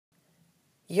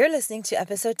You're listening to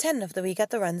episode 10 of the We Got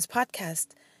the Runs podcast.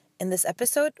 In this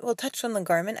episode, we'll touch on the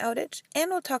Garmin outage and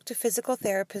we'll talk to physical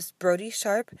therapist Brody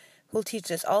Sharp, who'll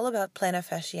teach us all about plantar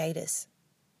fasciitis.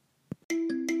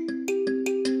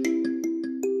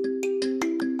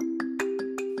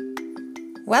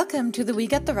 Welcome to the We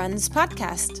Got the Runs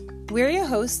podcast. We're your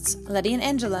hosts, Letty and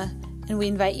Angela, and we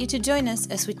invite you to join us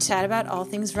as we chat about all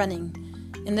things running.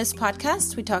 In this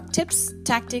podcast, we talk tips,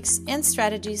 tactics, and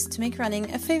strategies to make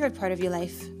running a favorite part of your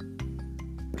life.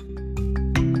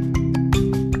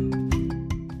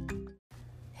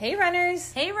 Hey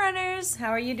runners! Hey runners!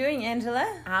 How are you doing,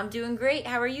 Angela? I'm doing great.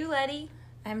 How are you, Letty?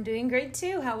 I'm doing great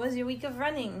too. How was your week of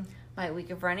running? My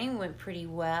week of running went pretty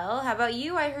well. How about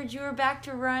you? I heard you were back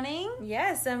to running.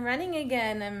 Yes, I'm running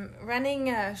again. I'm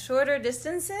running shorter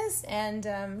distances and,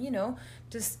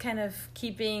 just kind of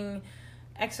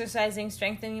exercising,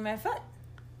 strengthening my foot.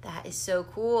 That is so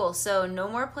cool. So no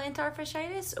more plantar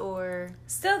fasciitis or?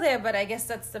 Still there, but I guess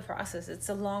that's the process. It's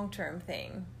a long-term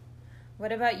thing.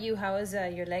 What about you? How is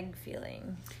your leg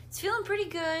feeling? It's feeling pretty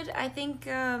good. I think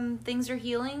things are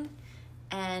healing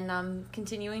and I'm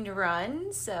continuing to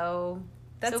run. So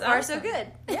that's so far awesome. so good.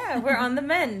 Yeah, we're on the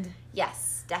mend.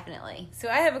 Yes, definitely. So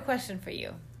I have a question for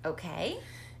you. Okay.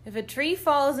 If a tree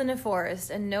falls in a forest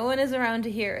and no one is around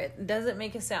to hear it, does it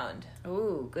make a sound?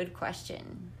 Ooh, good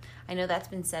question. I know that's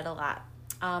been said a lot.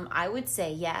 I would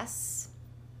say yes.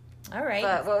 All right.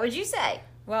 But what would you say?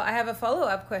 Well, I have a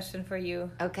follow-up question for you.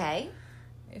 Okay.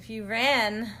 If you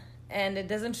ran and it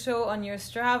doesn't show on your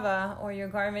Strava or your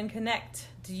Garmin Connect,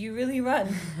 do you really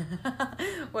run?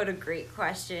 What a great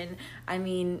question. I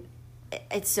mean,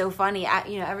 it's so funny.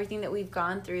 Everything that we've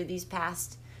gone through these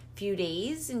past few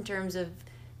days in terms of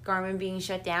Garmin being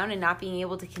shut down and not being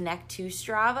able to connect to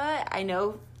Strava, I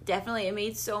know definitely it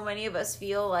made so many of us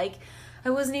feel like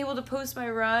I wasn't able to post my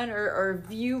run or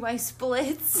view my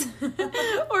splits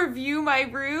or view my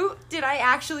route. Did I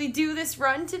actually do this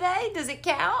run today? Does it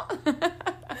count?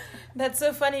 That's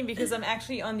so funny because I'm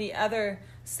actually on the other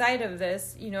side of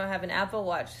this. I have an Apple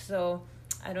Watch, so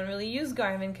I don't really use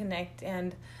Garmin Connect,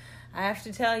 and I have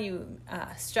to tell you,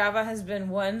 Strava has been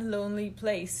one lonely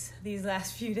place these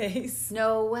last few days.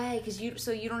 No way, because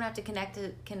you don't have to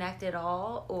connect at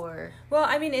all, or? Well,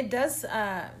 I mean, it does.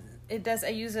 It does. I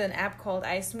use an app called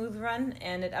iSmooth Run,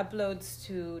 and it uploads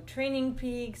to Training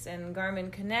Peaks and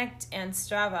Garmin Connect and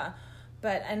Strava.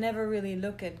 But I never really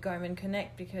look at Garmin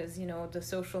Connect because, the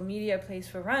social media place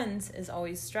for runs is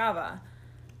always Strava.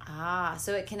 Ah,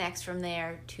 so it connects from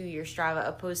there to your Strava,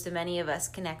 opposed to many of us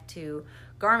connect to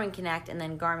Garmin Connect, and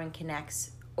then Garmin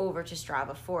connects over to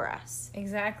Strava for us.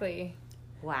 Exactly.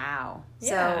 Wow. Yeah.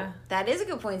 So that is a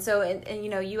good point. So, and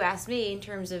you asked me in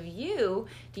terms of you,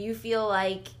 do you feel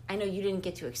like, I know you didn't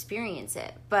get to experience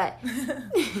it, but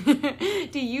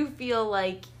do you feel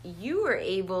like you were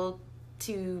able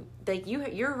to, like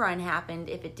your run happened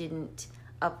if it didn't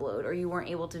upload or you weren't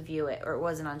able to view it or it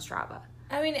wasn't on Strava?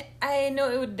 I mean, I know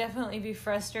it would definitely be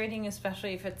frustrating,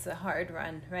 especially if it's a hard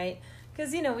run, right?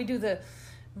 Because, we do the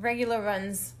regular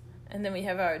runs and then we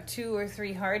have our 2 or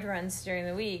 3 hard runs during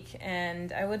the week.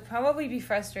 And I would probably be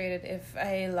frustrated if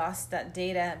I lost that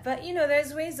data. But,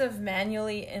 there's ways of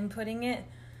manually inputting it.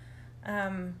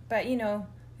 But,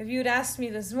 if you had asked me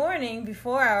this morning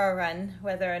before our run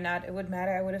whether or not it would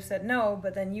matter, I would have said no.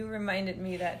 But then you reminded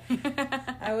me that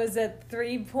I was at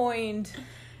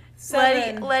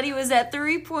 3.7. Letty was at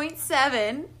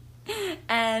 3.7,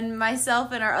 and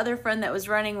myself and our other friend that was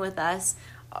running with us,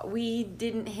 we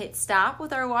didn't hit stop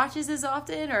with our watches as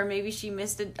often, or maybe she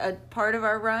missed a part of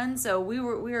our run, so we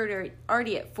were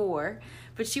already at 4,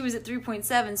 but she was at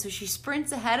 3.7, so she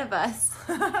sprints ahead of us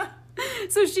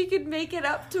so she could make it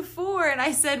up to 4, and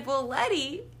I said, well,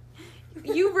 Letty,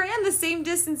 you ran the same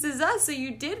distance as us, so you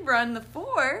did run the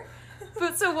 4.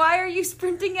 But so why are you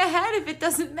sprinting ahead if it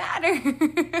doesn't matter?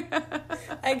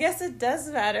 I guess it does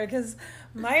matter because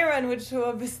my run would show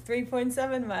up as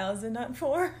 3.7 miles and not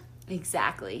 4.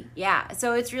 Exactly. Yeah.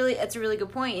 So it's a really good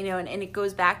point, and it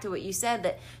goes back to what you said,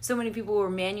 that so many people were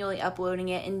manually uploading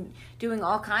it and doing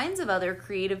all kinds of other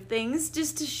creative things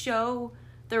just to show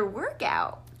their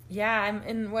workout. Yeah, I'm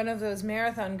in one of those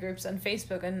marathon groups on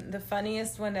Facebook, and the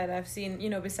funniest one that I've seen,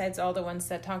 besides all the ones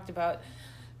that talked about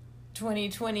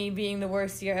 2020 being the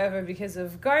worst year ever because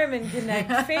of Garmin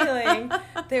Connect failing,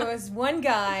 there was one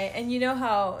guy, and you know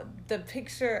how the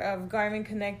picture of Garmin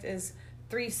Connect is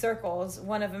 3 circles.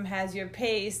 One of them has your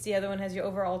pace, the other one has your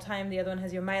overall time, the other one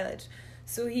has your mileage.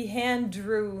 So he hand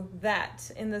drew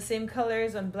that in the same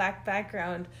colors on black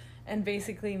background and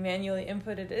basically manually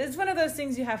inputted it. It's one of those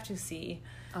things you have to see.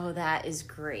 Oh, that is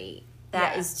great.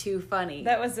 That is too funny.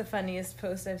 That was the funniest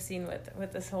post I've seen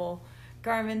with this whole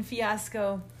Garmin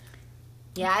fiasco.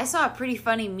 Yeah, I saw a pretty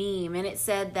funny meme, and it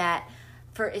said that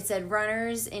it said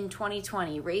runners in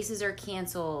 2020, races are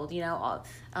canceled,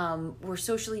 we're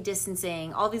socially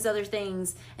distancing, all these other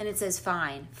things, and it says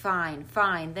fine.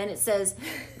 Then it says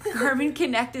Garmin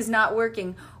Connect is not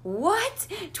working. What?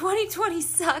 2020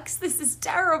 sucks. This is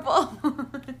terrible.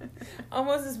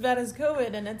 Almost as bad as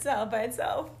COVID in itself by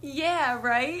itself. Yeah,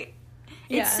 right?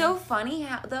 Yeah. It's so funny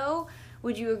how, though,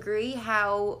 would you agree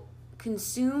how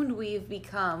consumed we've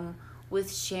become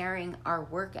with sharing our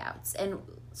workouts? And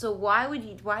so why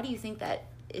do you think that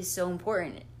is so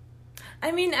important?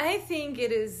 I mean, I think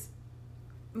it is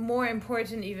more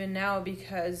important even now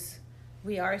because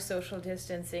we are social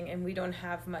distancing and we don't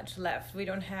have much left. We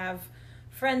don't have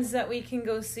friends that we can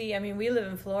go see. I mean, we live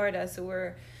in Florida, so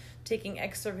we're taking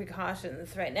extra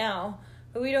precautions right now.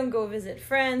 But we don't go visit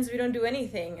friends. We don't do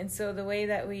anything. And so the way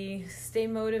that we stay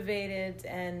motivated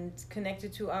and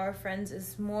connected to our friends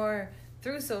is more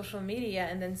through social media.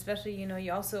 And then especially,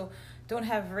 you also don't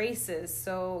have races,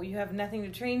 so you have nothing to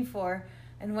train for.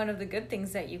 And one of the good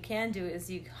things that you can do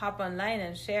is you hop online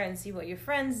and share and see what your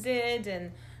friends did.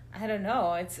 And I don't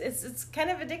know, it's kind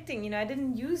of addicting. I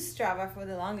didn't use Strava for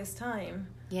the longest time.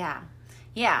 Yeah,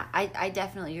 I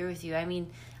definitely agree with you. I mean,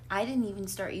 I didn't even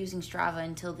start using Strava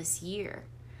until this year.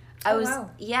 Wow.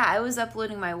 I was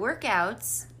uploading my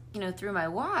workouts, through my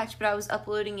watch, but I was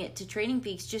uploading it to Training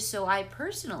Peaks just so I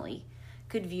personally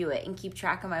could view it and keep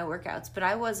track of my workouts, but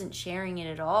I wasn't sharing it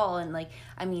at all.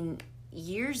 And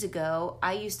years ago,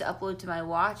 I used to upload to my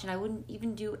watch and I wouldn't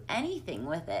even do anything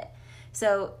with it.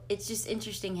 So it's just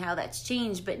interesting how that's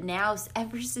changed. But now,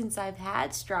 ever since I've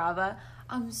had Strava,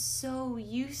 I'm so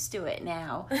used to it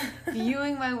now.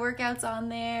 Viewing my workouts on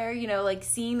there,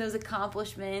 seeing those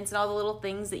accomplishments and all the little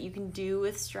things that you can do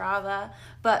with Strava.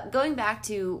 But going back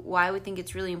to why I would think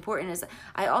it's really important is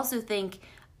I also think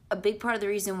a big part of the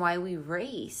reason why we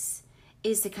race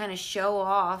is to kind of show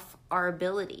off our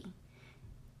ability,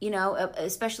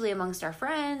 especially amongst our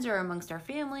friends or amongst our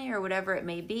family or whatever it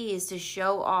may be, is to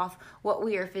show off what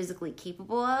we are physically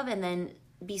capable of and then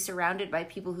be surrounded by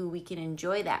people who we can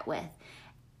enjoy that with,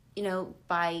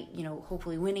 by,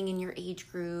 hopefully winning in your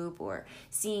age group or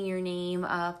seeing your name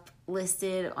up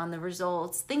listed on the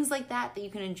results, things like that you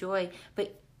can enjoy.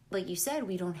 But like you said,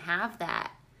 we don't have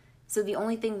that. So the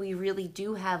only thing we really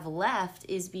do have left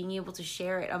is being able to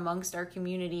share it amongst our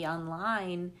community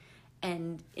online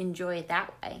and enjoy it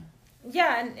that way.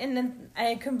 Yeah, and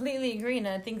I completely agree, and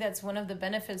I think that's one of the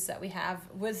benefits that we have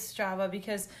with Strava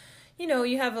because,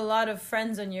 you have a lot of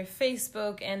friends on your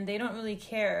Facebook and they don't really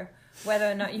care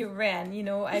whether or not you ran.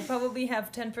 I probably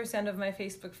have 10% of my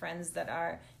Facebook friends that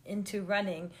are into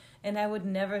running, and I would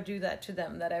never do that to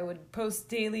them, that I would post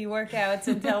daily workouts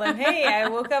and tell them, hey, I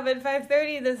woke up at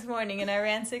 5:30 this morning and I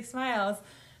ran 6 miles.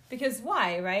 Because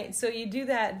why, right? So you do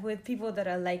that with people that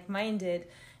are like-minded.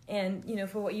 And,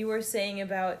 for what you were saying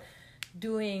about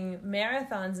doing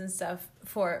marathons and stuff,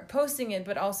 for posting it,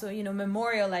 but also,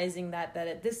 memorializing that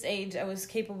at this age I was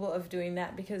capable of doing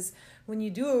that. Because when you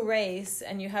do a race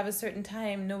and you have a certain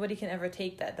time, nobody can ever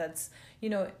take that. That's,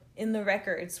 in the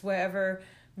records, wherever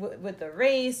with the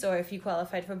race, or if you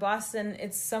qualified for Boston,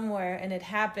 it's somewhere and it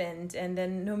happened. And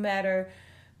then no matter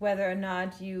whether or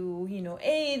not you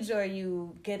age or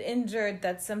you get injured,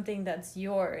 that's something that's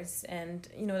yours. And,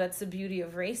 that's the beauty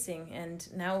of racing. And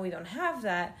now we don't have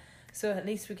that. So at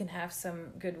least we can have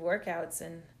some good workouts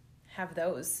and have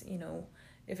those,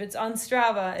 if it's on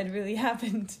Strava, it really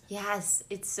happened. Yes,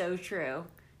 it's so true.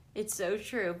 It's so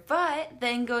true. But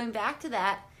then going back to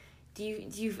that, do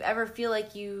you ever feel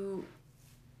like you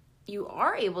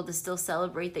are able to still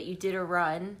celebrate that you did a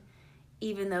run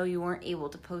even though you weren't able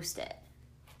to post it?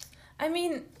 I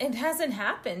mean, it hasn't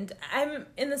happened. I'm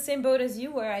in the same boat as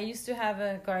you were. I used to have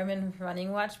a Garmin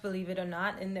running watch, believe it or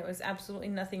not, and there was absolutely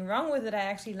nothing wrong with it. I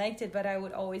actually liked it, but I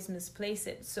would always misplace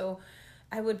it. So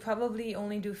I would probably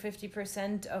only do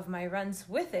 50% of my runs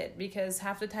with it, because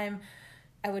half the time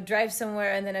I would drive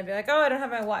somewhere and then I'd be like, oh, I don't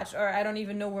have my watch, or I don't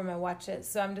even know where my watch is.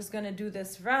 So I'm just going to do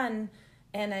this run.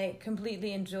 And I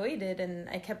completely enjoyed it and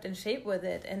I kept in shape with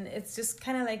it. And it's just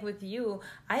kind of like with you.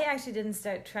 I actually didn't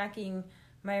start tracking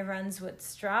my runs with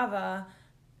Strava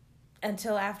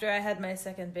until after I had my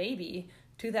second baby,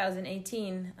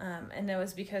 2018. And that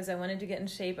was because I wanted to get in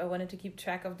shape. I wanted to keep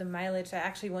track of the mileage. I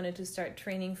actually wanted to start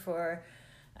training for,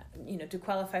 to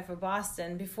qualify for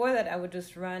Boston. Before that, I would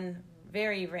just run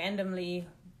very randomly.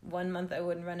 1 month I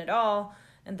wouldn't run at all.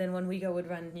 And then 1 week I would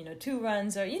run, 2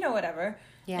 runs or, whatever.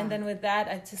 Yeah. And then with that,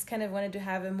 I just kind of wanted to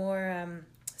have a more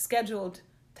scheduled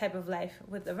type of life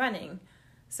with the running.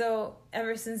 So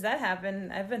ever since that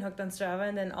happened, I've been hooked on Strava,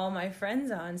 and then all my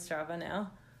friends are on Strava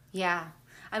now. Yeah.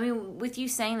 I mean, with you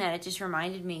saying that, it just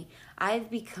reminded me,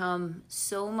 I've become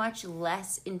so much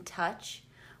less in touch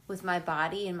with my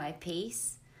body and my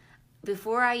pace.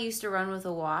 Before I used to run with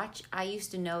a watch, I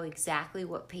used to know exactly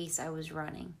what pace I was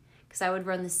running because I would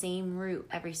run the same route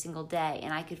every single day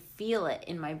and I could feel it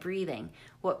in my breathing,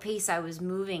 what pace I was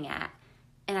moving at.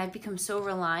 And I've become so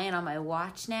reliant on my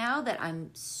watch now that I'm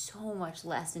so much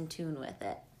less in tune with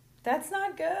it. That's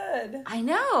not good. I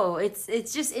know. It's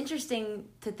just interesting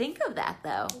to think of that,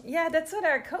 though. Yeah, that's what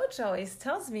our coach always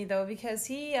tells me, though, because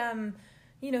he,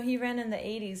 he ran in the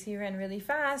 80s. He ran really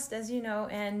fast, as you know,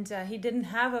 and he didn't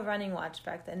have a running watch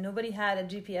back then. Nobody had a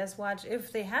GPS watch.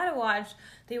 If they had a watch,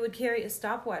 they would carry a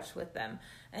stopwatch with them.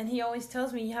 And he always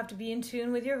tells me you have to be in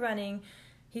tune with your running.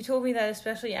 He told me that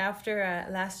especially after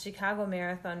last Chicago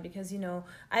marathon because,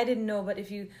 I didn't know, but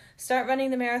if you start running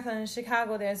the marathon in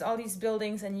Chicago, there's all these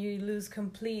buildings and you lose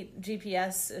complete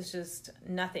GPS. It's just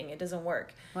nothing. It doesn't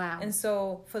work. Wow. And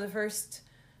so for the first,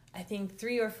 I think,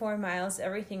 3 or 4 miles,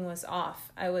 everything was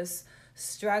off. I was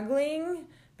struggling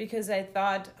because I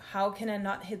thought, how can I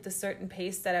not hit the certain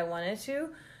pace that I wanted to?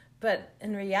 But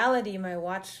in reality, my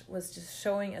watch was just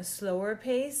showing a slower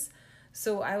pace.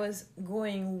 So I was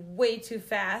going way too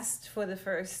fast for the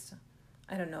first,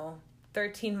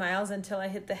 13 miles until I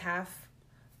hit the half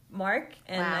mark.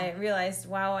 And wow. I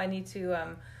realized, I need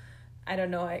to,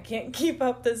 I can't keep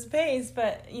up this pace.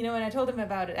 But, when I told him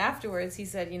about it afterwards, he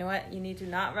said, you know what, you need to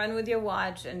not run with your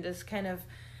watch and just kind of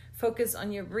focus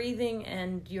on your breathing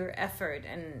and your effort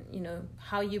and,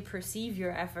 how you perceive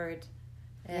your effort.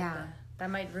 And that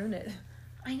might ruin it.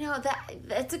 I know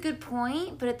that's a good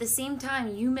point, but at the same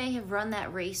time, you may have run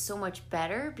that race so much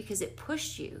better because it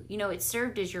pushed you. It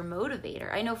served as your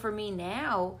motivator. I know for me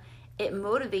now, it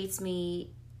motivates me,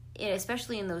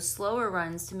 especially in those slower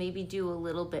runs, to maybe do a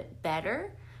little bit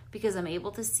better because I'm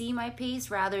able to see my pace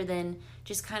rather than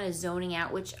just kind of zoning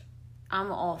out, which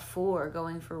I'm all for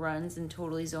going for runs and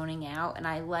totally zoning out. And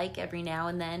I like every now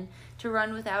and then to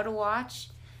run without a watch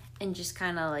and just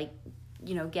kind of like,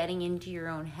 getting into your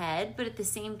own head. But at the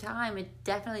same time, it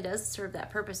definitely does serve that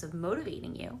purpose of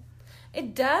motivating you.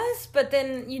 It does, but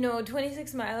then,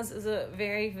 26 miles is a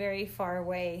very, very far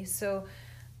way. So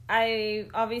I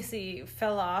obviously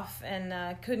fell off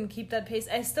and couldn't keep that pace.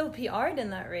 I still PR'd in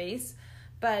that race,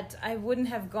 but I wouldn't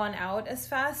have gone out as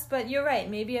fast. But you're right,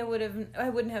 maybe I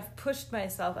wouldn't have pushed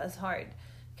myself as hard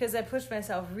because I pushed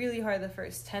myself really hard the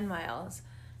first 10 miles.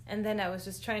 And then I was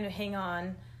just trying to hang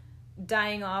on,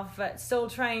 dying off, but still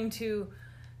trying to,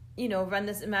 run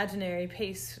this imaginary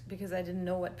pace because I didn't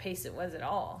know what pace it was at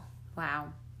all.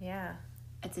 Wow. Yeah.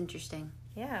 That's interesting.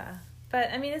 Yeah. But,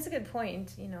 it's a good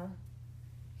point, You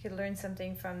could learn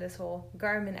something from this whole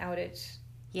Garmin outage.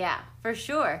 Yeah, for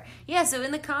sure. Yeah, so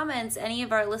in the comments, any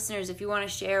of our listeners, if you want to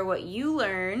share what you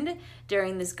learned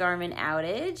during this Garmin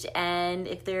outage and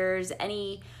if there's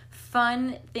any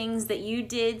fun things that you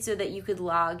did so that you could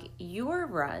log your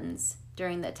runs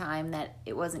during the time that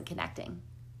it wasn't connecting.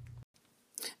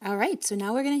 All right, so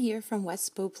now we're going to hear from Wes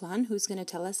Beauplan, who's going to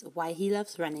tell us why he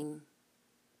loves running.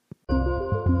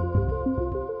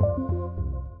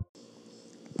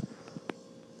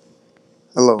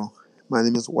 Hello, my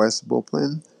name is Wes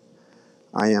Beauplan.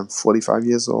 I am 45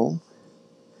 years old.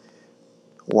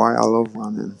 Why I love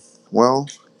running? Well,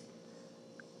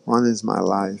 running is my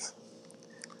life.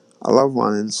 I love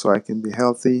running so I can be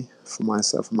healthy for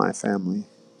myself and my family.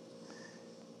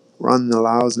 Running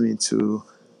allows me to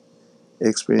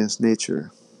experience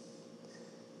nature.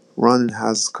 Running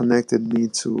has connected me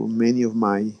to many of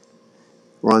my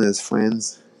runners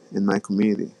friends in my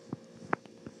community.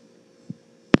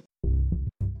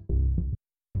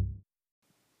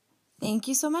 Thank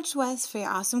you so much, Wes, for your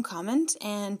awesome comment.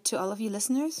 And to all of you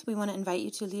listeners, we want to invite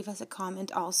you to leave us a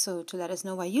comment also to let us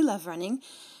know why you love running.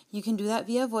 You can do that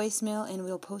via voicemail, and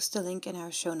we'll post a link in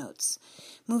our show notes.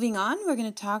 Moving on, we're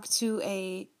going to talk to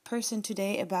a person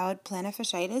today about plantar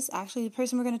fasciitis. Actually, the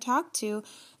person we're going to talk to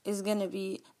is going to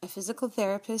be a physical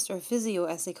therapist, or physio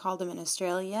as they call them in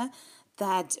Australia,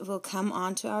 that will come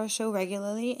on to our show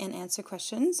regularly and answer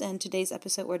questions. And today's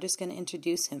episode, we're just going to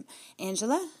introduce him.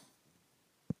 Angela?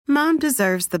 Mom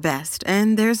deserves the best,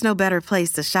 and there's no better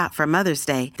place to shop for Mother's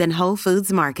Day than Whole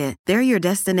Foods Market. They're your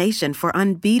destination for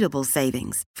unbeatable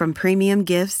savings, from premium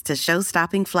gifts to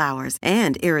show-stopping flowers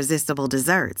and irresistible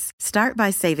desserts. Start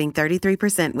by saving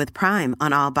 33% with Prime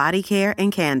on all body care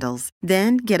and candles.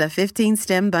 Then get a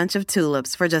 15-stem bunch of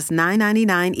tulips for just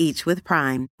 $9.99 each with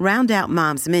Prime. Round out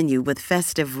Mom's menu with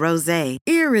festive rosé,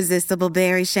 irresistible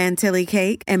berry chantilly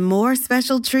cake, and more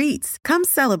special treats. Come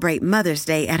celebrate Mother's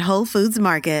Day at Whole Foods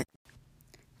Market.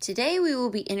 Today we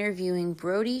will be interviewing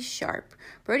Brody Sharp.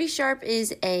 Brody Sharp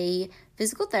is a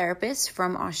physical therapist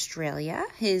from Australia.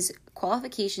 His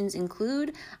qualifications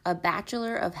include a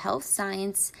Bachelor of Health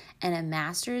Science and a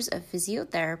Master's of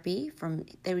Physiotherapy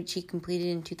which he completed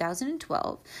in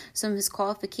 2012. Some of his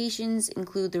qualifications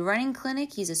include the running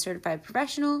clinic. He's a certified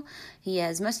professional. He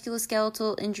has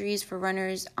musculoskeletal injuries for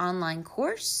runners online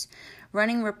course,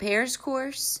 running repairs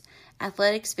course,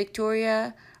 Athletics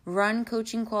Victoria, run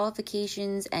coaching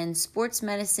qualifications, and Sports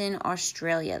Medicine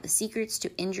Australia, the secrets to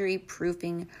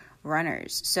injury-proofing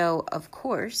runners. So, of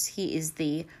course, he is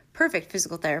the perfect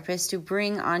physical therapist to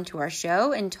bring onto our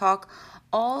show and talk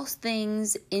all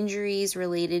things injuries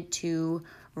related to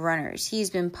runners. He's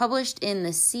been published in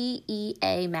the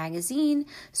CEA magazine,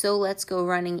 So Let's Go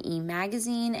Running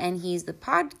e-magazine, and he's the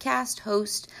podcast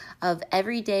host of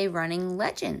Everyday Running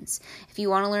Legends. If you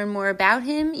want to learn more about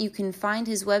him, you can find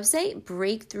his website,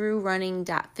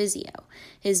 breakthroughrunning.physio.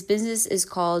 His business is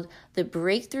called the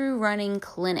Breakthrough Running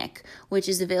Clinic, which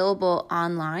is available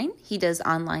online. He does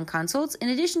online consults in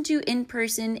addition to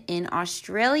in-person in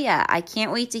Australia. I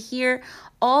can't wait to hear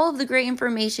all of the great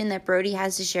information that Brody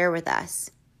has to share with us.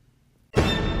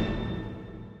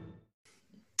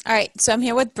 All right, so I'm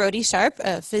here with Brody Sharp,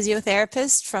 a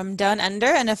physiotherapist from Down Under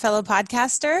and a fellow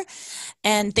podcaster.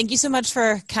 And thank you so much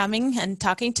for coming and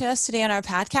talking to us today on our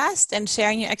podcast and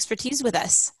sharing your expertise with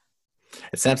us.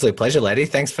 It's an absolute pleasure, lady.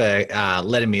 Thanks for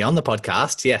letting me on the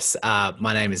podcast. Yes,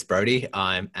 my name is Brody.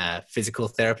 I'm a physical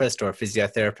therapist or a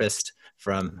physiotherapist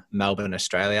from Melbourne,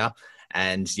 Australia.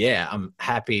 And yeah, I'm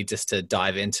happy just to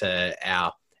dive into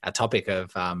our topic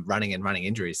of running and running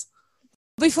injuries.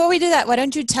 Before we do that, why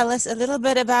don't you tell us a little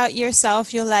bit about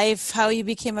yourself, your life, how you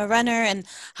became a runner, and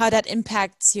how that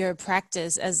impacts your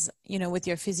practice as, with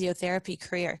your physiotherapy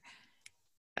career?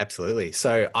 Absolutely.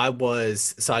 So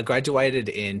I graduated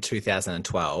in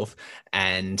 2012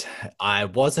 and I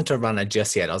wasn't a runner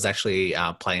just yet. I was actually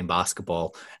playing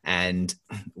basketball, and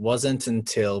wasn't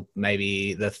until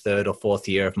maybe the third or fourth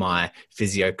year of my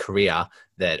physio career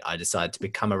that I decided to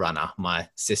become a runner. My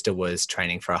sister was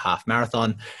training for a half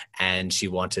marathon and she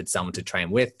wanted someone to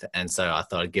train with. And so I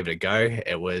thought I'd give it a go.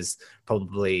 It was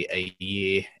probably a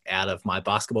year out of my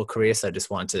basketball career, so I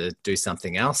just wanted to do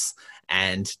something else,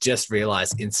 and just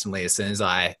realized instantly as soon as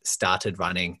I started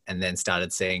running and then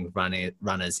started seeing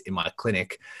runners in my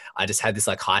clinic, I just had this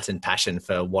like heightened passion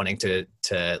for wanting to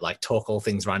like talk all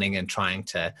things running and trying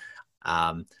to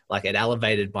it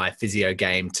elevated my physio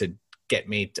game to get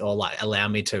me to, or like allow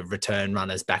me to return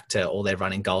runners back to all their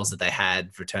running goals that they had,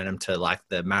 return them to like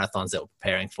the marathons that we're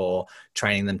preparing for,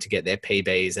 training them to get their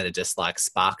PBs. And it just like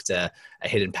sparked a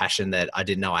hidden passion that I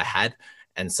didn't know I had.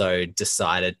 And so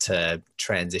decided to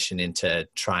transition into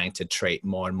trying to treat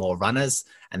more and more runners.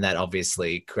 And that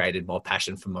obviously created more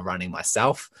passion for my running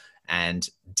myself, and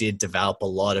did develop a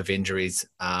lot of injuries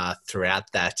throughout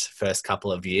that first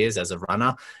couple of years as a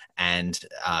runner, and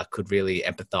could really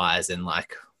empathize and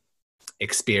like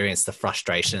experience the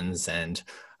frustrations and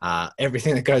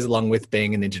everything that goes along with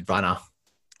being an injured runner.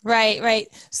 Right.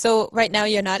 So right now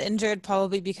you're not injured,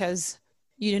 probably because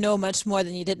you know much more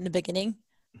than you did in the beginning.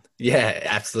 Yeah,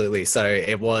 absolutely. So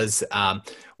it was,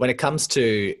 when it comes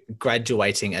to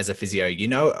graduating as a physio, you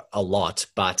know a lot,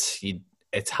 but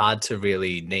it's hard to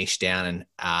really niche down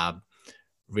and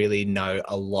really know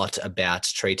a lot about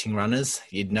treating runners.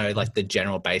 You'd know like the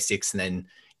general basics, and then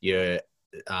you're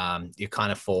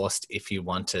kind of forced, if you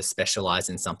want to specialize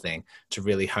in something, to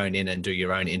really hone in and do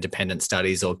your own independent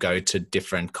studies or go to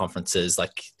different conferences.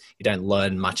 Like you don't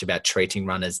learn much about treating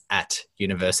runners at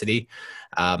university.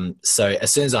 So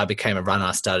as soon as I became a runner,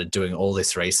 I started doing all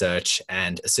this research.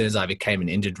 And as soon as I became an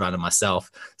injured runner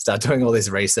myself, started doing all this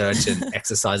research and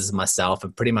exercises myself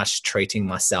and pretty much treating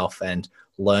myself, and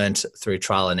learned through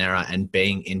trial and error and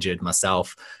being injured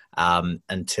myself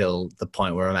until the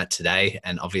point where I'm at today.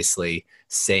 And obviously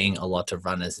seeing a lot of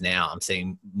runners now. I'm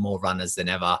seeing more runners than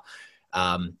ever.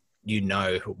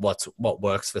 What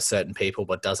works for certain people,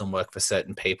 what doesn't work for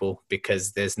certain people,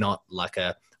 because there's not like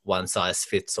a one size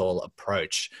fits all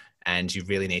approach, and you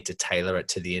really need to tailor it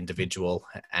to the individual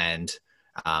and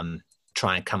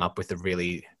try and come up with a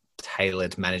really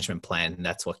tailored management plan. And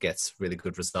that's what gets really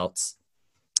good results.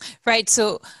 Right.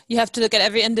 So you have to look at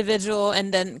every individual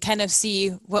and then kind of see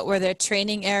what were their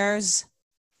training errors.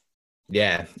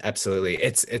 Yeah, absolutely.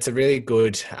 It's a really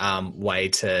good way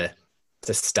to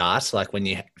start. Like when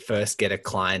you first get a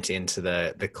client into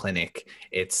the clinic,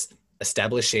 it's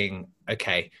establishing,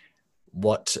 okay,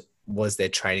 what was their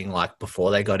training like before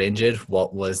they got injured?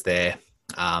 What was their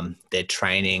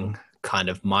training kind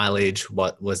of mileage?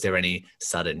 Was there any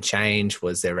sudden change?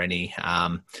 Was there any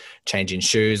change in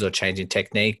shoes or change in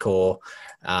technique? Or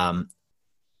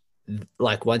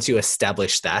like once you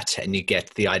establish that and you get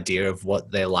the idea of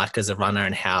what they're like as a runner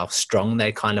and how strong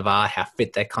they kind of are, how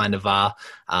fit they kind of are,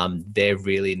 they're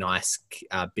really nice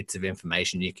bits of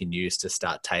information you can use to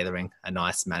start tailoring a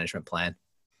nice management plan.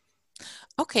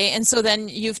 Okay, and so then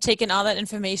you've taken all that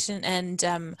information, and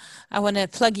I want to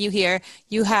plug you here.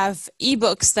 You have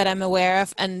ebooks that I'm aware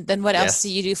of, and then what else do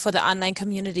you do for the online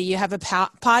community? You have a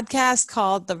podcast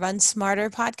called the Run Smarter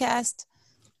Podcast.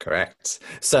 Correct.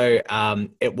 So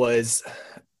it was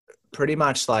pretty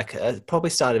much like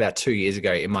probably started about 2 years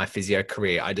ago in my physio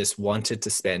career. I just wanted to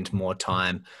spend more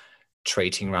time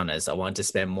treating runners. I wanted to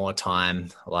spend more time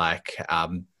like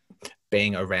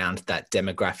being around that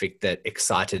demographic that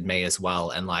excited me as well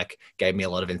and like gave me a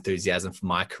lot of enthusiasm for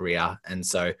my career. And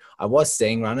so I was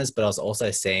seeing runners, but I was also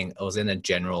I was in a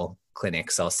general clinic.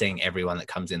 So I was seeing everyone that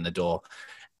comes in the door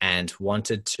and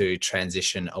wanted to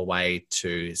transition away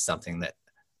to something that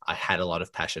I had a lot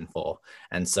of passion for.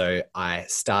 And so I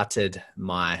started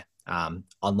my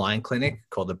online clinic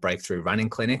called the Breakthrough Running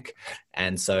Clinic.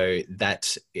 And so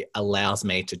that allows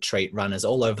me to treat runners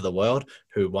all over the world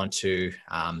who want to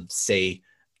see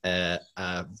a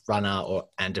runner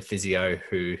and a physio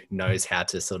who knows how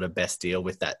to sort of best deal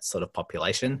with that sort of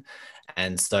population.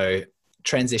 And so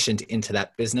transitioned into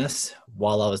that business.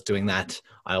 While I was doing that,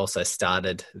 I also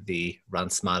started the Run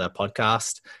Smarter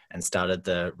podcast and started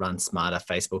the Run Smarter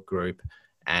Facebook group,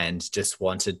 and just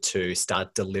wanted to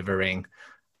start delivering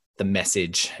the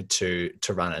message to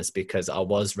runners, because I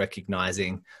was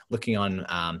recognizing, looking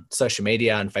on social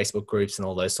media and Facebook groups and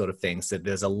all those sort of things, that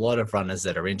there's a lot of runners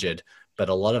that are injured, but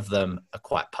a lot of them are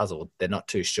quite puzzled. They're not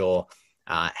too sure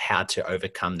how to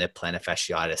overcome their plantar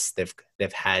fasciitis.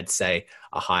 They've had, say,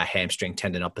 a high hamstring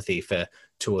tendinopathy for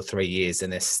 2 or 3 years,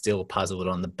 and they're still puzzled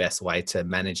on the best way to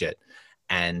manage it.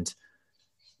 And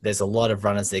there's a lot of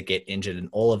runners that get injured, and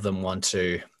all of them want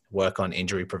to work on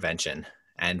injury prevention.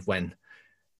 And when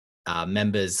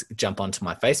members jump onto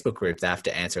my Facebook group, they have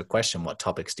to answer a question: what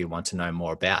topics do you want to know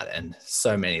more about? And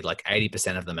so many, like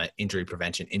 80% of them are injury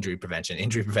prevention, injury prevention,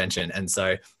 injury prevention. And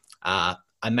so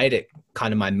I made it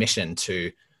kind of my mission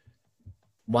to,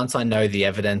 once I know the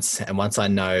evidence and once I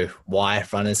know why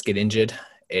runners get injured,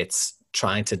 it's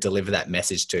trying to deliver that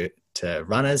message to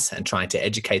runners and trying to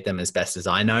educate them as best as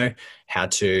I know how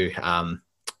to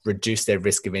reduce their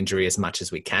risk of injury as much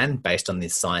as we can based on the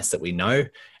science that we know.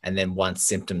 And then once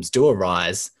symptoms do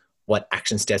arise, what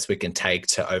action steps we can take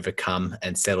to overcome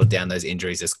and settle down those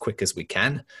injuries as quick as we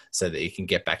can, so that you can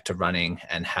get back to running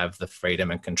and have the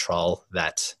freedom and control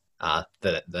that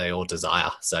they all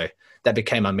desire. So that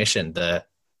became my mission. The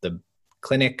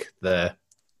clinic, the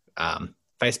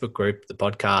Facebook group, the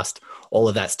podcast, all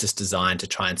of that's just designed to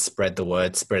try and spread the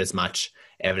word, spread as much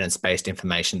evidence-based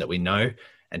information that we know,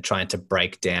 and trying to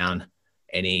break down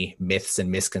any myths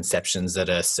and misconceptions that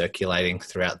are circulating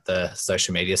throughout the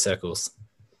social media circles.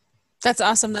 That's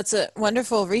awesome. That's a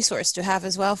wonderful resource to have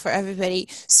as well for everybody.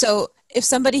 So if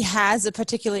somebody has a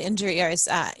particular injury or is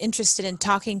interested in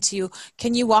talking to you,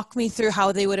 can you walk me through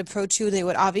how they would approach you? They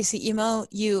would obviously email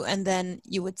you, and then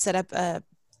you would set up a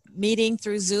meeting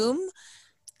through Zoom?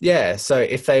 Yeah. So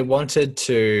if they wanted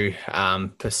to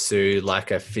pursue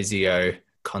like a physio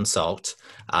consult,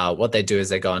 what they do is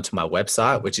they go onto my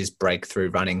website, which is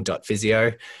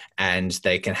breakthroughrunning.physio, and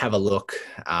they can have a look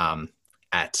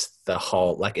at the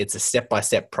whole, like it's a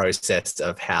step-by-step process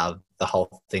of how the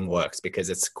whole thing works, because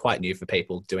it's quite new for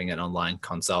people doing an online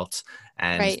consult,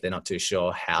 and they're not too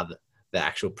sure how the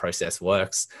actual process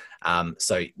works.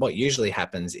 So what usually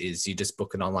happens is you just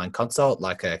book an online consult,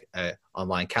 like a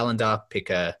online calendar, pick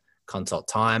a consult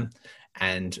time.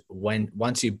 And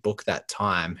once you book that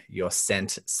time, you're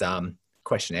sent some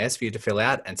questionnaires for you to fill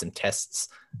out and some tests,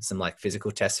 some like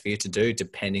physical tests for you to do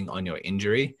depending on your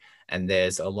injury. And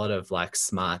there's a lot of like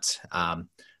smart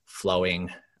flowing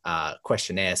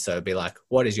questionnaires. So it'd be like,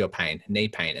 what is your pain? Knee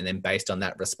pain. And then based on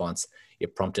that response, you're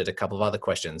prompted a couple of other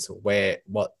questions. Where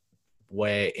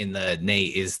in the knee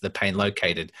is the pain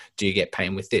located? Do you get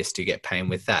pain with this? Do you get pain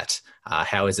with that?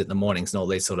 How is it in the mornings? And all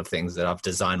these sort of things that I've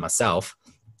designed myself.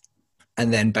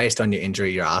 And then based on your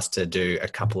injury, you're asked to do a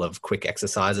couple of quick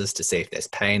exercises to see if there's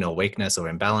pain or weakness or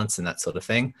imbalance and that sort of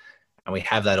thing. And we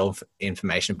have that all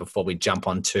information before we jump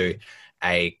onto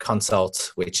a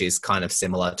consult, which is kind of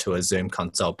similar to a Zoom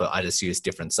consult, but I just use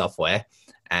different software.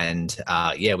 And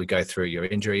we go through your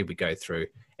injury, we go through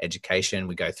education,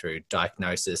 we go through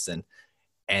diagnosis and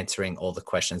answering all the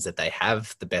questions that they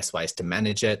have, the best ways to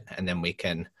manage it. And then we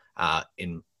can,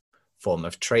 in form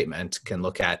of treatment, can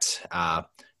look at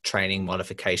training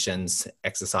modifications,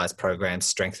 exercise programs,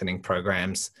 strengthening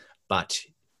programs. But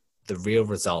the real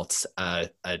results are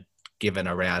given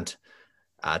around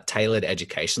tailored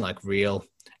education, like real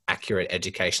accurate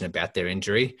education about their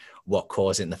injury, what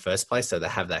caused it in the first place, so they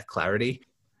have that clarity.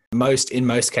 In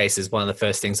most cases, one of the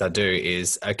first things I do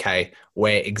is, okay,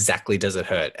 where exactly does it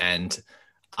hurt? And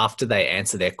after they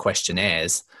answer their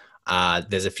questionnaires,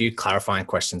 there's a few clarifying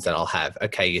questions that I'll have.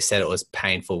 Okay, you said it was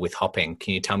painful with hopping.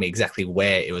 Can you tell me exactly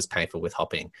where it was painful with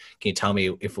hopping? Can you tell me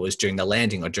if it was during the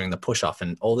landing or during the push-off?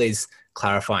 And all these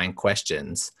clarifying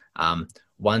questions,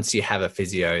 once you have a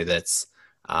physio that's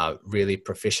really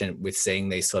proficient with seeing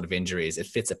these sort of injuries, it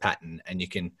fits a pattern and you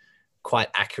can quite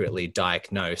accurately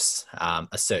diagnose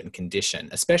a certain condition,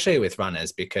 especially with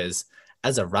runners, because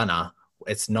as a runner,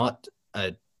 it's not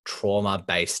a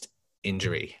trauma-based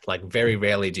injury. Like very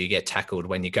rarely do you get tackled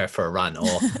when you go for a run,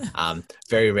 or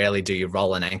very rarely do you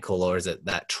roll an ankle, or is it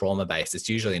that trauma based? It's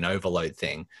usually an overload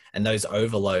thing. And those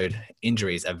overload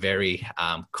injuries are very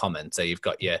common. So you've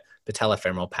got your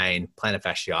patellofemoral pain, plantar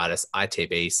fasciitis,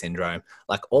 ITB syndrome,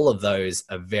 like all of those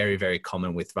are very, very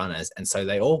common with runners. And so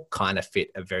they all kind of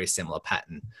fit a very similar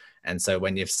pattern. And so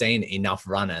when you've seen enough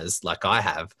runners like I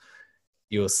have,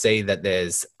 you'll see that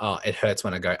there's, it hurts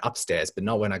when I go upstairs, but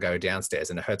not when I go downstairs.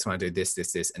 And it hurts when I do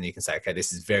this. And you can say, okay,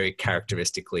 this is very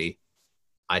characteristically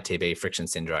ITB friction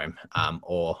syndrome.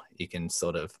 Or you can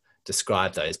sort of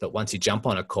describe those. But once you jump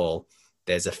on a call,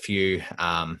 there's a few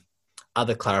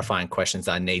other clarifying questions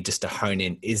I need just to hone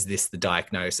in. Is this the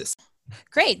diagnosis?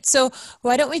 Great. So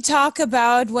why don't we talk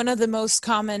about one of the most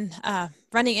common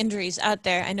running injuries out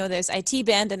there? I know there's IT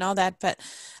band and all that, but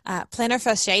plantar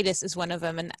fasciitis is one of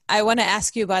them. And I want to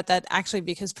ask you about that actually,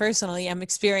 because personally I'm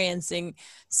experiencing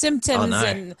symptoms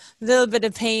and a little bit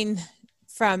of pain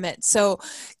from it. So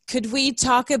could we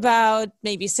talk about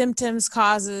maybe symptoms,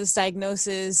 causes,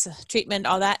 diagnosis, treatment,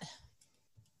 all that?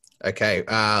 Okay.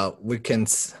 We can...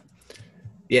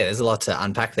 Yeah, there's a lot to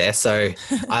unpack there. So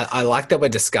I like that we're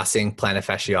discussing plantar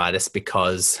fasciitis,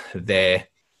 because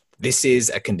this is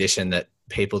a condition that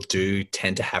people do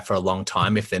tend to have for a long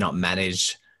time if they're not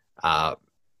managed,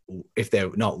 if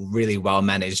they're not really well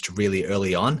managed really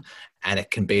early on. And it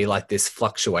can be like this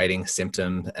fluctuating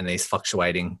symptom and these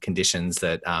fluctuating conditions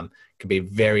that can be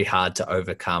very hard to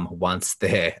overcome once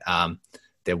they're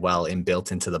well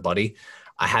inbuilt into the body.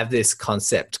 I have this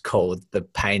concept called the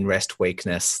pain, rest,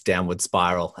 weakness, downward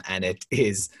spiral. And it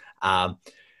is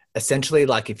essentially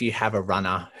like if you have a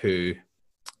runner who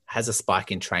has a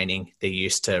spike in training, they're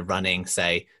used to running,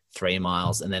 say, 3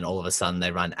 miles, and then all of a sudden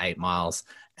they run 8 miles.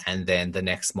 And then the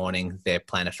next morning their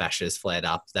plantar fascia is flared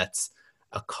up. That's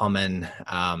a common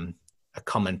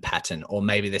pattern. Or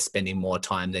maybe they're spending more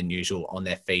time than usual on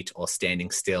their feet or standing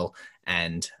still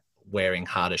and wearing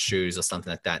harder shoes or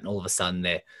something like that, and all of a sudden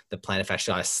the plantar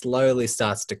fasciitis slowly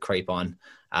starts to creep on.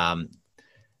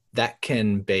 That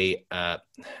can be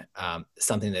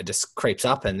something that just creeps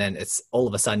up, and then it's all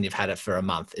of a sudden you've had it for a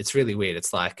month. It's really weird.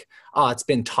 It's like, it's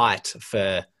been tight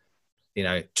for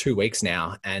 2 weeks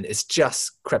now, and it's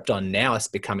just crept on. Now it's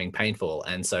becoming painful.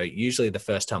 And so usually the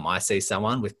first time I see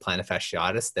someone with plantar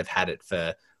fasciitis, they've had it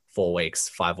for 4 weeks,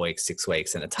 5 weeks, 6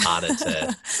 weeks, and it's harder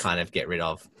to kind of get rid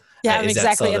of. Yeah, I'm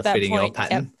exactly at that point.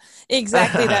 Yep.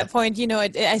 Exactly that point.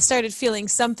 I started feeling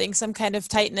some kind of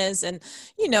tightness, and,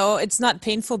 it's not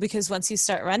painful because once you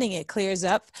start running, it clears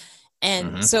up.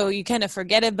 And so you kind of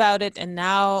forget about it. And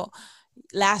now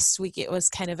last week, it was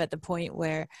kind of at the point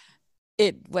where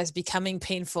it was becoming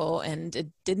painful and it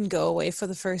didn't go away for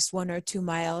the first 1 or 2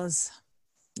 miles.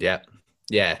 Yeah.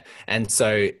 Yeah. And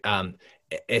so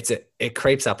it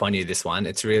creeps up on you, this one.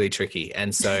 It's really tricky.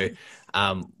 And so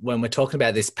when we're talking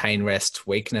about this pain, rest,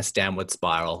 weakness, downward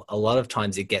spiral, a lot of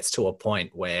times it gets to a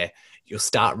point where you'll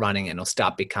start running and it'll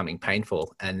start becoming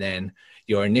painful. And then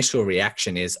your initial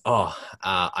reaction is,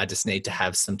 I just need to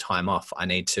have some time off. I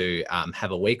need to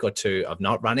have a week or 2 of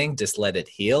not running, just let it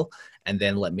heal, and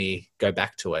then let me go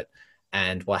back to it.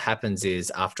 And what happens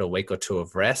is after a week or 2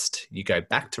 of rest, you go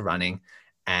back to running,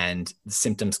 and the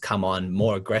symptoms come on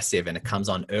more aggressive, and it comes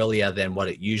on earlier than what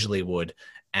it usually would.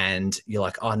 And you're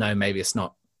like, oh no, maybe it's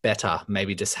not better.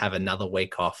 Maybe just have another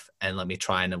week off and let me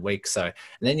try in a week. So, and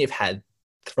then you've had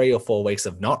 3 or 4 weeks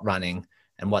of not running.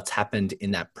 And what's happened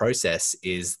in that process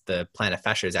is the plantar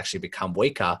fascia has actually become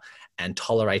weaker and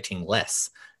tolerating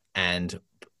less. And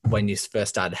when you first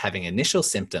started having initial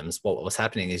symptoms, what was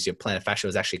happening is your plantar fascia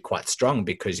was actually quite strong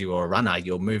because you were a runner,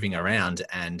 you're moving around,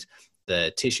 and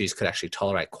the tissues could actually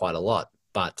tolerate quite a lot.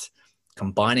 But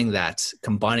combining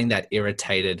that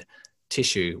irritated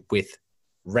tissue with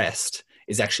rest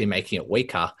is actually making it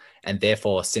weaker, and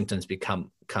therefore symptoms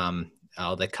come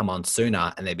on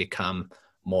sooner, and they become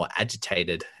more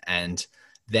agitated. And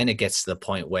then it gets to the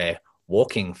point where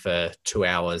walking for 2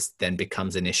 hours then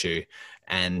becomes an issue.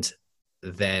 And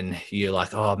then you're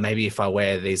like, oh, maybe if I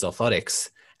wear these orthotics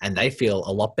and they feel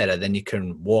a lot better, then you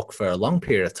can walk for a long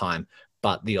period of time.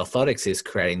 But the orthotics is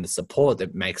creating the support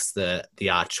that makes the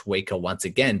arch weaker once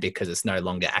again, because it's no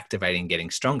longer activating, getting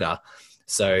stronger.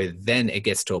 So then it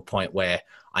gets to a point where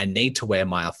I need to wear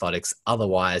my orthotics.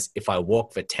 Otherwise, if I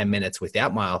walk for 10 minutes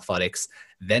without my orthotics,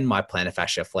 then my plantar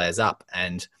fascia flares up.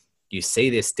 And you see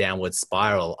this downward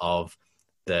spiral of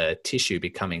the tissue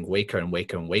becoming weaker and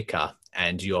weaker and weaker,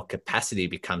 and your capacity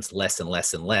becomes less and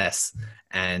less and less.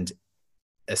 And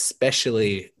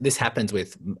especially this happens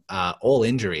with all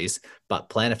injuries, but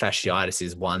plantar fasciitis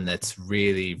is one that's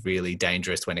really, really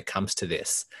dangerous when it comes to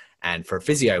this. And for a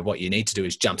physio, what you need to do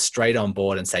is jump straight on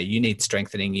board and say, you need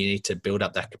strengthening, you need to build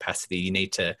up that capacity, you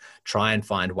need to try and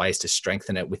find ways to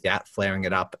strengthen it without flaring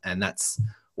it up. And that's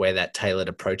where that tailored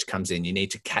approach comes in. You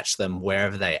need to catch them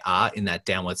wherever they are in that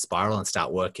downward spiral and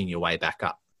start working your way back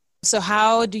up. So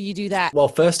how do you do that? Well,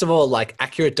 first of all, like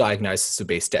accurate diagnosis would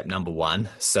be step number one.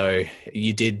 So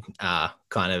you did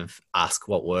kind of ask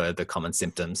what were the common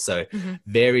symptoms. So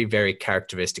very, very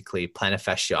characteristically, plantar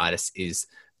fasciitis is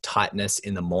tightness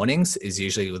in the mornings is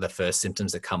usually the first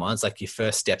symptoms that come on. It's like your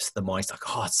first steps in the morning. It's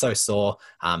like, oh, it's so sore.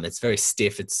 It's very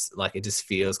stiff. It's like, it just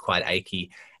feels quite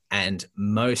achy. And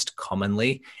most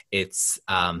commonly it's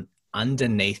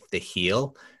underneath the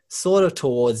heel, sort of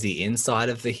towards the inside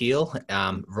of the heel,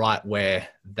 right where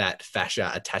that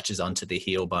fascia attaches onto the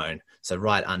heel bone. So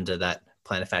right under that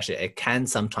plantar fascia. It can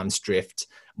sometimes drift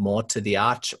more to the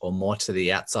arch or more to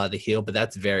the outside of the heel, but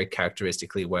that's very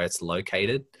characteristically where it's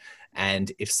located.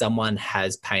 And if someone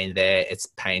has pain there, it's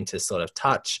pain to sort of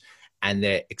touch, and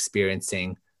they're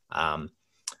experiencing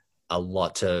a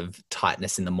lot of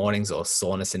tightness in the mornings or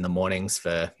soreness in the mornings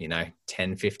for,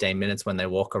 10, 15 minutes when they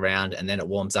walk around, and then it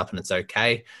warms up and it's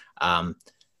okay.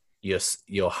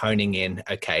 You're honing in,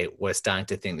 okay, we're starting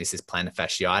to think this is plantar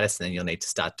fasciitis, and then you'll need to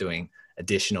start doing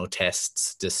additional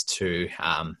tests just to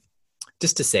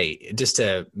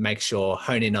make sure,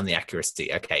 hone in on the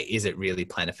accuracy. Okay, is it really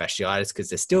plantar fasciitis? Because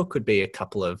there still could be a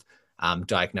couple of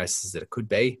diagnoses that it could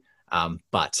be,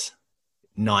 but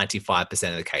 95%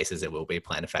 of the cases it will be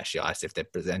plantar fasciitis if they're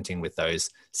presenting with those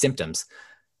symptoms.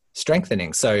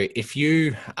 Strengthening. So if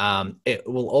you, it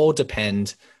will all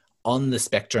depend on the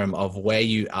spectrum of where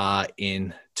you are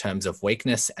in terms of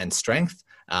weakness and strength,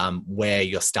 where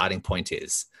your starting point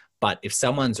is. But if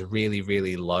someone's really,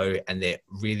 really low and they're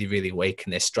really, really weak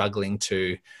and they're struggling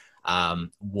to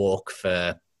walk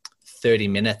for 30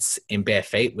 minutes in bare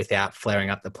feet without flaring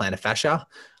up the plantar fascia,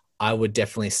 I would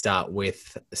definitely start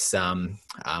with some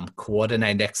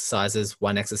coordinated exercises.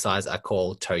 One exercise I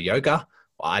call toe yoga.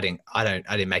 Well, I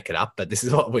didn't make it up, but this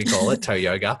is what we call it, toe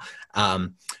yoga,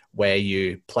 where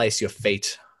you place your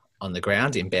feet on the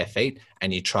ground in bare feet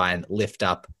and you try and lift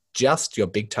up just your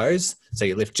big toes. So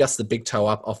you lift just the big toe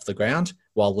up off the ground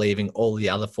while leaving all the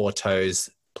other 4 toes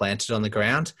planted on the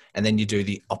ground. And then you do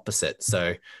the opposite.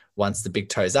 So once the big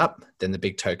toe's up, then the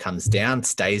big toe comes down,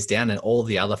 stays down, and all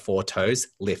the other 4 toes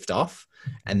lift off.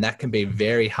 And that can be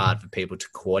very hard for people to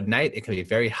coordinate. It can be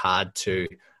very hard to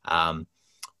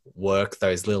work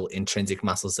those little intrinsic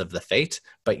muscles of the feet,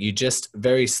 but you just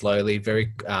very slowly,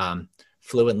 very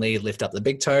fluently lift up the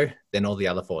big toe, then all the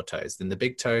other 4 toes, then the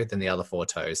big toe, then the other 4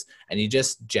 toes. And you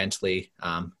just gently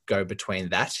go between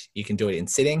that. You can do it in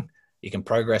sitting. You can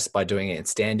progress by doing it in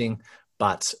standing.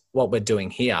 But what we're doing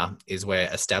here is we're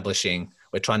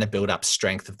trying to build up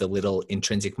strength of the little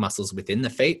intrinsic muscles within the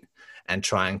feet and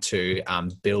trying to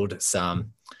build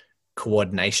some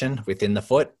coordination within the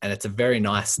foot. And it's a very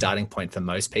nice starting point for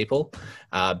most people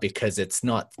because it's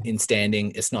not in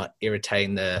standing, it's not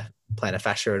irritating the plantar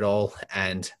fascia at all.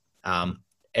 And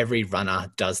every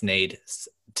runner does need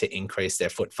to increase their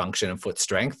foot function and foot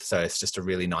strength. So it's just a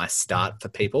really nice start for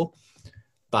people.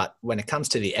 But when it comes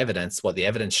to the evidence, what the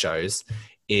evidence shows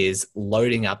is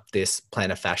loading up this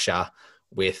plantar fascia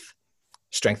with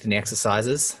strengthening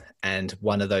exercises. And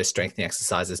one of those strengthening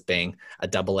exercises being a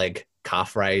double leg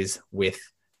calf raise with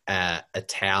a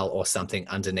towel or something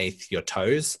underneath your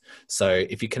toes. So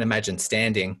if you can imagine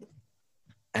standing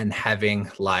and having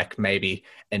like maybe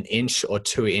 1 inch or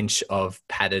 2 inch of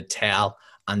padded towel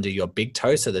under your big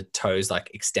toe, so the toes like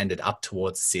extended up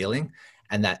towards the ceiling,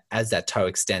 and that as that toe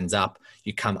extends up,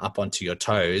 you come up onto your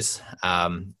toes.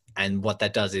 And what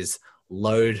that does is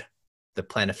load the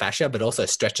plantar fascia, but also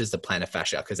stretches the plantar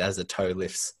fascia, because as the toe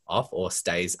lifts off or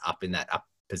stays up in that up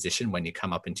position when you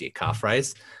come up into your calf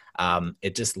raise,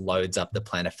 it just loads up the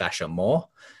plantar fascia more.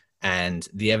 And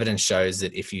the evidence shows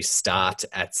that if you start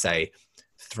at, say,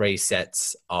 3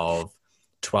 sets of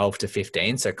 12 to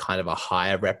 15, so kind of a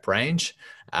higher rep range,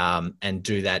 and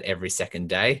do that every second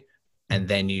day, and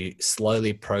then you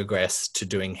slowly progress to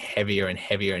doing heavier and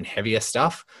heavier and heavier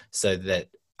stuff, so that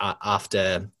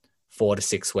after 4 to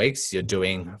 6 weeks, you're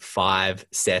doing 5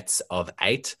 sets of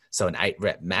 8, so an 8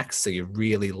 rep max. So you're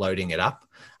really loading it up.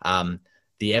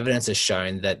 The evidence has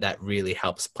shown that that really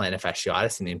helps plantar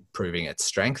fasciitis in improving its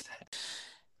strength.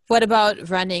 What about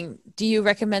running? Do you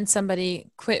recommend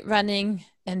somebody quit running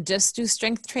and just do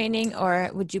strength training, or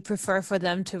would you prefer for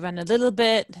them to run a little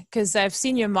bit? Because I've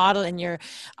seen your model in your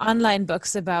online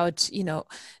books about,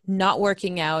 not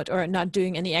working out or not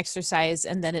doing any exercise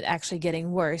and then it actually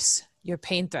getting worse, your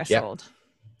pain threshold.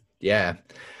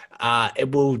 Yep. Yeah.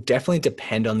 It will definitely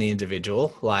depend on the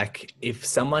individual. Like if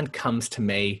someone comes to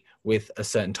me with a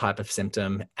certain type of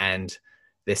symptom and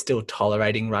they're still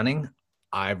tolerating running,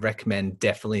 I recommend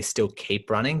definitely still keep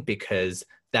running, because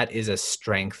that is a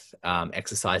strength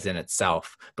exercise in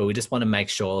itself. But we just want to make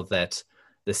sure that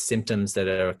the symptoms that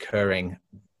are occurring,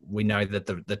 we know that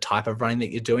the type of running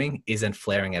that you're doing isn't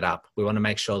flaring it up. We want to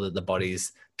make sure that the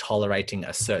body's tolerating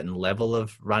a certain level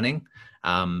of running.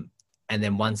 And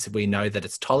then once we know that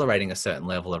it's tolerating a certain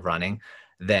level of running,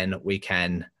 then we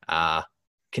can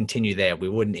continue there. We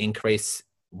wouldn't increase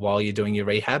while you're doing your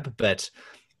rehab. But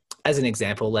as an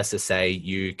example, let's just say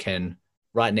you can,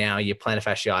 right now, your plantar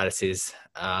fasciitis is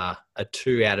a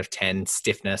 2 out of 10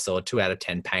 stiffness or 2 out of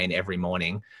 10 pain every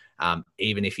morning.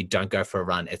 Even if you don't go for a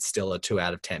run, it's still a 2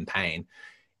 out of 10 pain.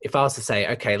 If I was to say,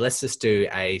 okay, let's just do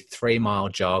a 3-mile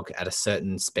jog at a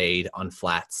certain speed on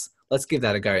flats, let's give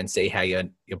that a go and see how your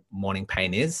morning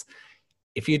pain is.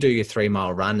 If you do your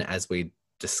 3-mile run, as we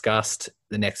discussed,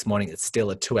 the next morning it's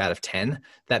still a 2 out of 10.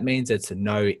 That means it's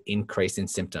no increase in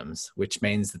symptoms, which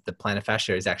means that the plantar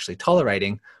fascia is actually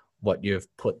tolerating what you've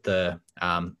put it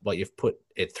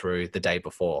through the day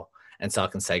before. And so I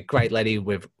can say, great, Letty,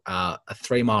 with a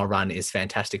 3-mile run is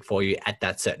fantastic for you at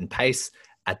that certain pace,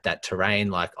 at that terrain,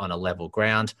 like on a level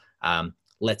ground.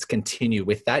 Let's continue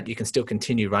with that. You can still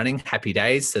continue running. Happy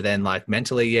days. So then, like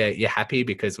mentally, you're happy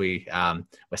because we're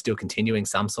still continuing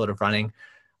some sort of running.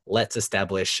 Let's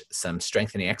establish some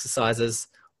strengthening exercises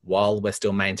while we're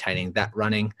still maintaining that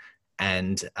running,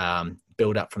 and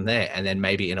build up from there. And then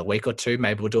maybe in a week or two,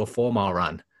 maybe we'll do a 4-mile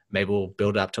run. Maybe we'll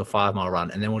build up to a 5-mile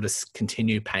run, and then we'll just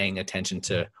continue paying attention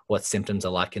to what symptoms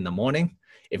are like in the morning.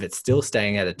 If it's still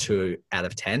staying at a 2 out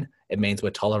of 10, it means we're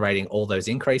tolerating all those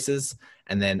increases.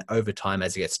 And then over time,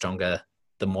 as you get stronger,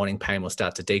 the morning pain will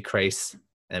start to decrease, and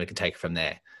then we can take it from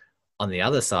there. On the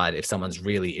other side, if someone's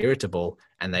really irritable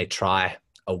and they try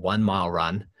a 1-mile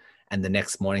run and the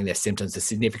next morning their symptoms are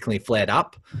significantly flared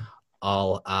up,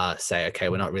 I'll say, okay,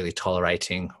 we're not really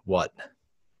tolerating what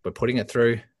we're putting it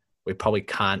through. We probably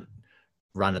can't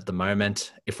run at the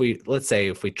moment. Let's say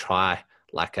if we try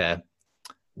like a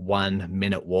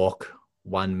 1-minute walk,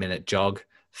 1-minute jog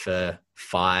for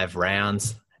 5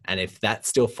 rounds, and if that's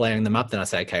still flaring them up, then I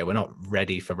say, okay, we're not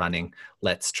ready for running.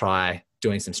 Let's try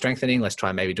doing some strengthening. Let's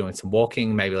try maybe doing some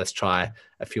walking. Maybe let's try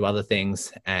a few other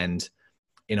things. And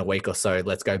in a week or so,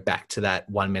 let's go back to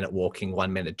that 1-minute walking,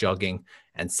 1-minute jogging,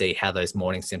 and see how those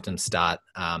morning symptoms start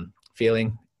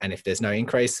feeling. And if there's no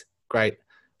increase, great.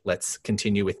 Let's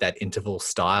continue with that interval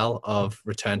style of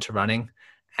return to running.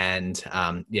 And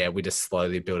we just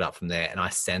slowly build up from there. And I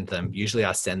send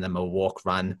them a walk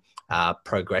run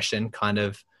progression kind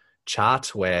of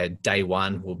chart, where day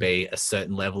 1 will be a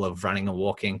certain level of running and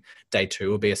walking. Day 2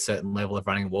 will be a certain level of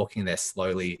running and walking. They're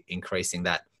slowly increasing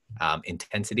that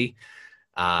intensity.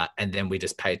 And then we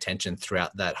just pay attention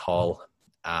throughout that whole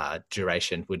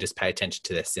duration. We just pay attention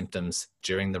to their symptoms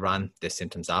during the run, their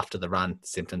symptoms after the run,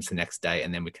 symptoms the next day,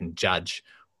 and then we can judge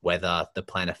whether the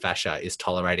plantar fascia is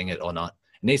tolerating it or not.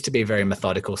 It needs to be very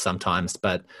methodical sometimes,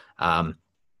 but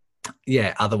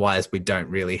otherwise we don't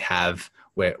really have,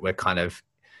 we're kind of,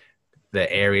 the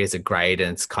areas are grayed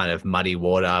and it's kind of muddy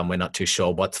water, and we're not too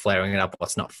sure what's flaring it up,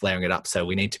 what's not flaring it up. So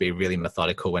we need to be really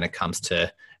methodical when it comes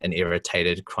to an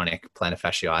irritated chronic plantar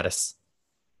fasciitis.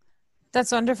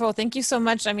 That's wonderful. Thank you so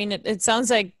much. I mean, it sounds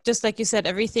like, just like you said,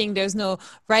 everything, there's no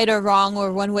right or wrong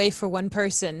or one way for one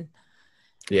person.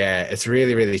 Yeah, it's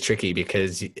really, really tricky,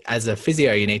 because as a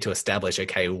physio, you need to establish,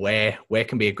 okay, where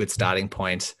can be a good starting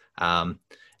point, and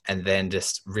then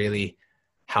just really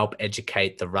help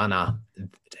educate the runner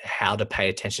how to pay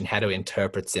attention, how to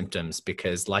interpret symptoms.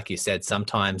 Because like you said,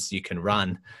 sometimes you can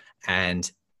run and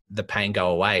the pain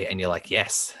go away and you're like,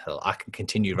 yes, I can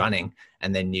continue running.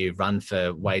 And then you run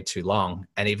for way too long.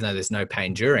 And even though there's no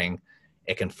pain during,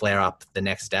 it can flare up the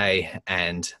next day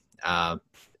and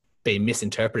be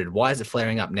misinterpreted. Why is it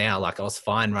flaring up now? Like, I was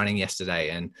fine running yesterday.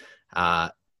 And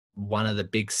one of the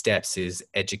big steps is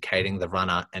educating the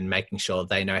runner and making sure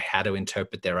they know how to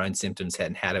interpret their own symptoms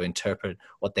and how to interpret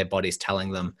what their body's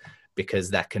telling them because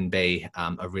that can be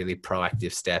a really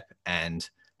proactive step and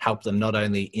help them not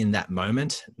only in that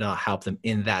moment, not help them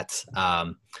in that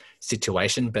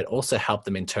situation, but also help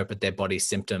them interpret their body's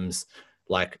symptoms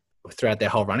like throughout their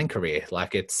whole running career.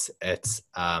 Like it's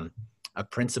a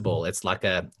principle. It's like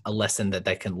a lesson that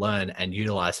they can learn and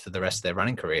utilize for the rest of their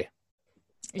running career.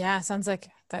 Yeah, sounds like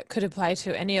that could apply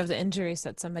to any of the injuries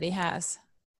that somebody has.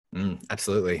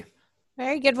 Absolutely.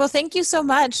 Very good. Well, thank you so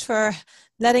much for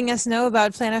letting us know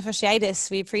about plantar fasciitis.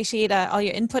 We appreciate all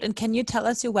your input. And can you tell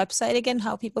us your website again,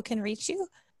 how people can reach you?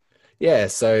 Yeah,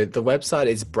 so the website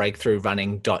is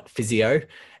breakthroughrunning.physio.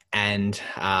 And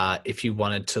if you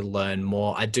wanted to learn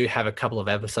more, I do have a couple of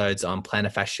episodes on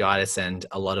plantar fasciitis and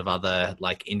a lot of other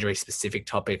like injury specific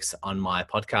topics on my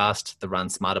podcast, the Run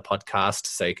Smarter podcast.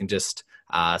 So you can just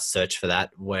search for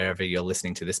that wherever you're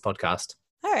listening to this podcast.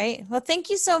 All right. Well, thank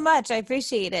you so much. I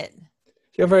appreciate it.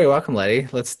 You're very welcome, lady.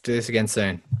 Let's do this again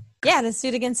soon. Yeah, let's do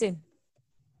it again soon.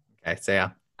 Okay, see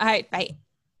ya. All right, bye.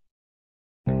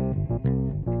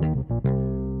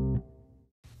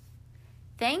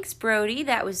 Thanks, Brody.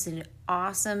 That was an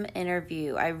awesome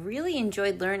interview. I really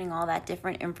enjoyed learning all that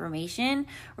different information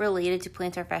related to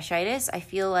plantar fasciitis. I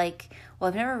feel like, well,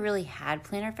 I've never really had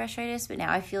plantar fasciitis, but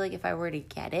now I feel like if I were to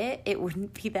get it, it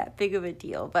wouldn't be that big of a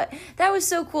deal. But that was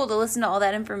so cool to listen to all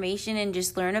that information and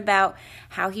just learn about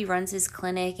how he runs his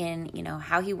clinic and, you know,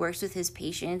 how he works with his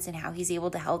patients and how he's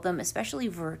able to help them, especially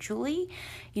virtually,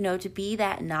 you know, to be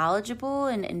that knowledgeable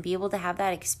and be able to have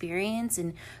that experience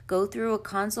and go through a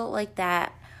consult like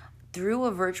that through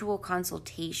a virtual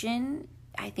consultation,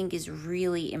 I think is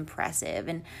really impressive.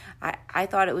 And I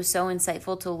thought it was so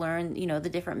insightful to learn, you know, the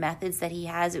different methods that he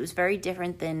has. It was very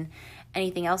different than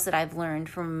anything else that I've learned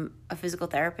from a physical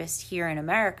therapist here in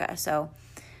America. So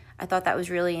I thought that was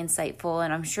really insightful.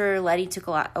 And I'm sure Letty took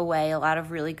away a lot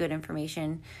of really good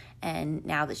information. And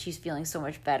now that she's feeling so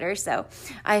much better. So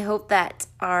I hope that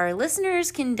our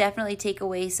listeners can definitely take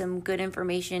away some good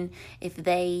information if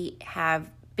they have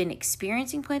been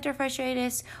experiencing plantar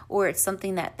fasciitis or it's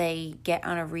something that they get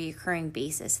on a reoccurring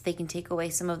basis. They can take away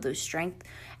some of those strength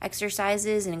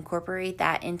exercises and incorporate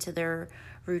that into their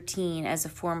routine as a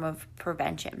form of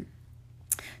prevention.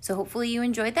 So hopefully you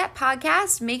enjoyed that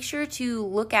podcast. Make sure to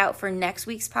look out for next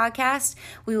week's podcast.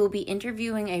 We will be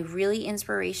interviewing a really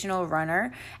inspirational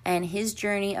runner and his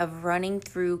journey of running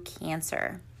through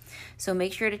cancer. So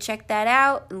make sure to check that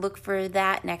out and look for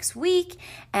that next week.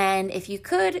 And if you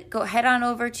could, go head on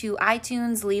over to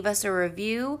iTunes, leave us a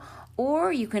review,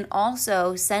 or you can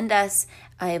also send us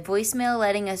a voicemail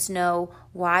letting us know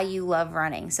why you love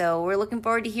running. So we're looking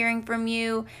forward to hearing from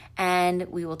you, and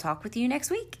we will talk with you next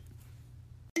week.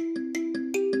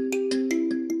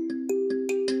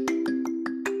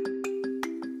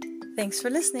 Thanks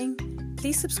for listening.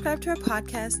 Please subscribe to our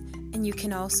podcast, and you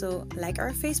can also like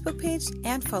our Facebook page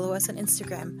and follow us on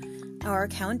Instagram. Our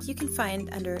account you can find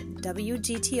under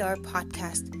WGTR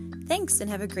Podcast. Thanks, and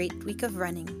have a great week of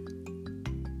running.